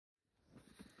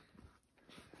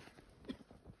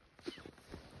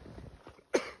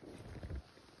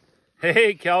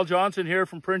Hey, Cal Johnson here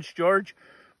from Prince George.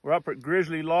 We're up at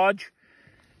Grizzly Lodge.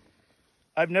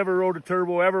 I've never rode a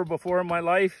turbo ever before in my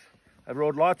life. I've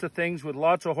rode lots of things with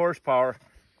lots of horsepower,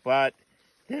 but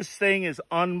this thing is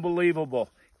unbelievable.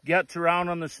 Gets around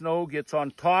on the snow, gets on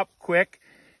top quick,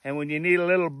 and when you need a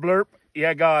little blurp,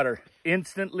 you got her.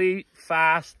 Instantly,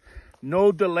 fast,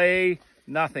 no delay,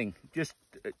 nothing. Just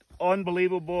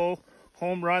unbelievable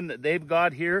home run that they've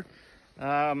got here.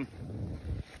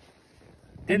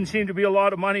 Didn't seem to be a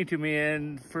lot of money to me,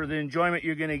 and for the enjoyment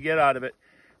you're going to get out of it.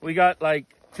 We got like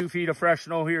 2 feet of fresh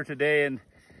snow here today, and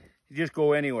you just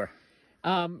go anywhere.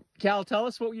 Cal, tell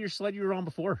us what your sled you were on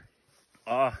before.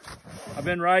 I've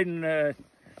been riding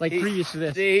previous to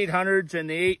this, the 800s and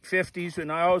the 850s,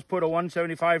 and I always put a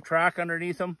 175 track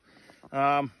underneath them.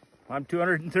 I'm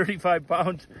 235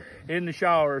 pounds in the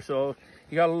shower, so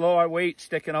you got a lot of weight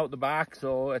sticking out the back,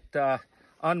 so it's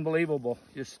unbelievable.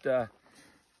 Just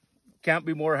can't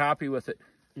be more happy with it.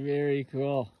 Very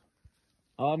cool.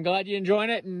 I'm glad you're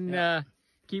enjoying it, and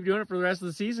keep doing it for the rest of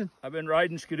the season. I've been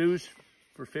riding skidoos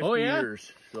for 50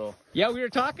 years. So yeah, we were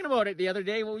talking about it the other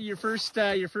day. Well, your first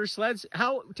sleds.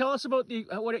 Tell us about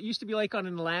what it used to be like on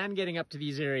the land getting up to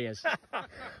these areas.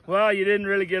 Well, you didn't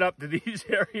really get up to these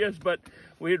areas, but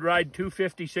we'd ride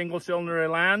 250 single-cylinder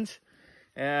Elans,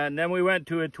 and then we went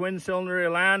to a twin-cylinder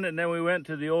Elan, and then we went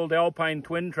to the old Alpine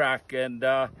twin track, and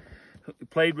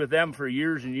played with them for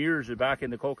years and years back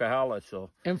in the Coquihalla. So,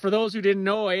 and for those who didn't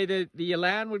know, the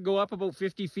Elan would go up about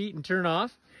 50 feet and turn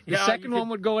off. The second one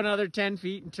would go another 10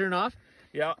 feet and turn off.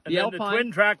 Yeah, and then the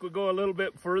twin track would go a little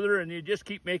bit further, and you just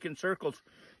keep making circles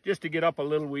just to get up a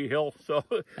little wee hill. So,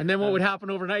 and then what would happen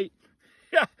overnight?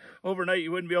 Yeah, overnight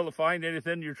you wouldn't be able to find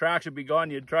anything. Your tracks would be gone.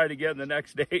 You'd try it again the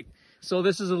next day. So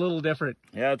this is a little different.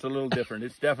 Yeah, it's a little different.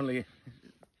 It's definitely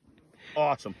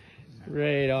awesome.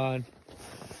 Right on.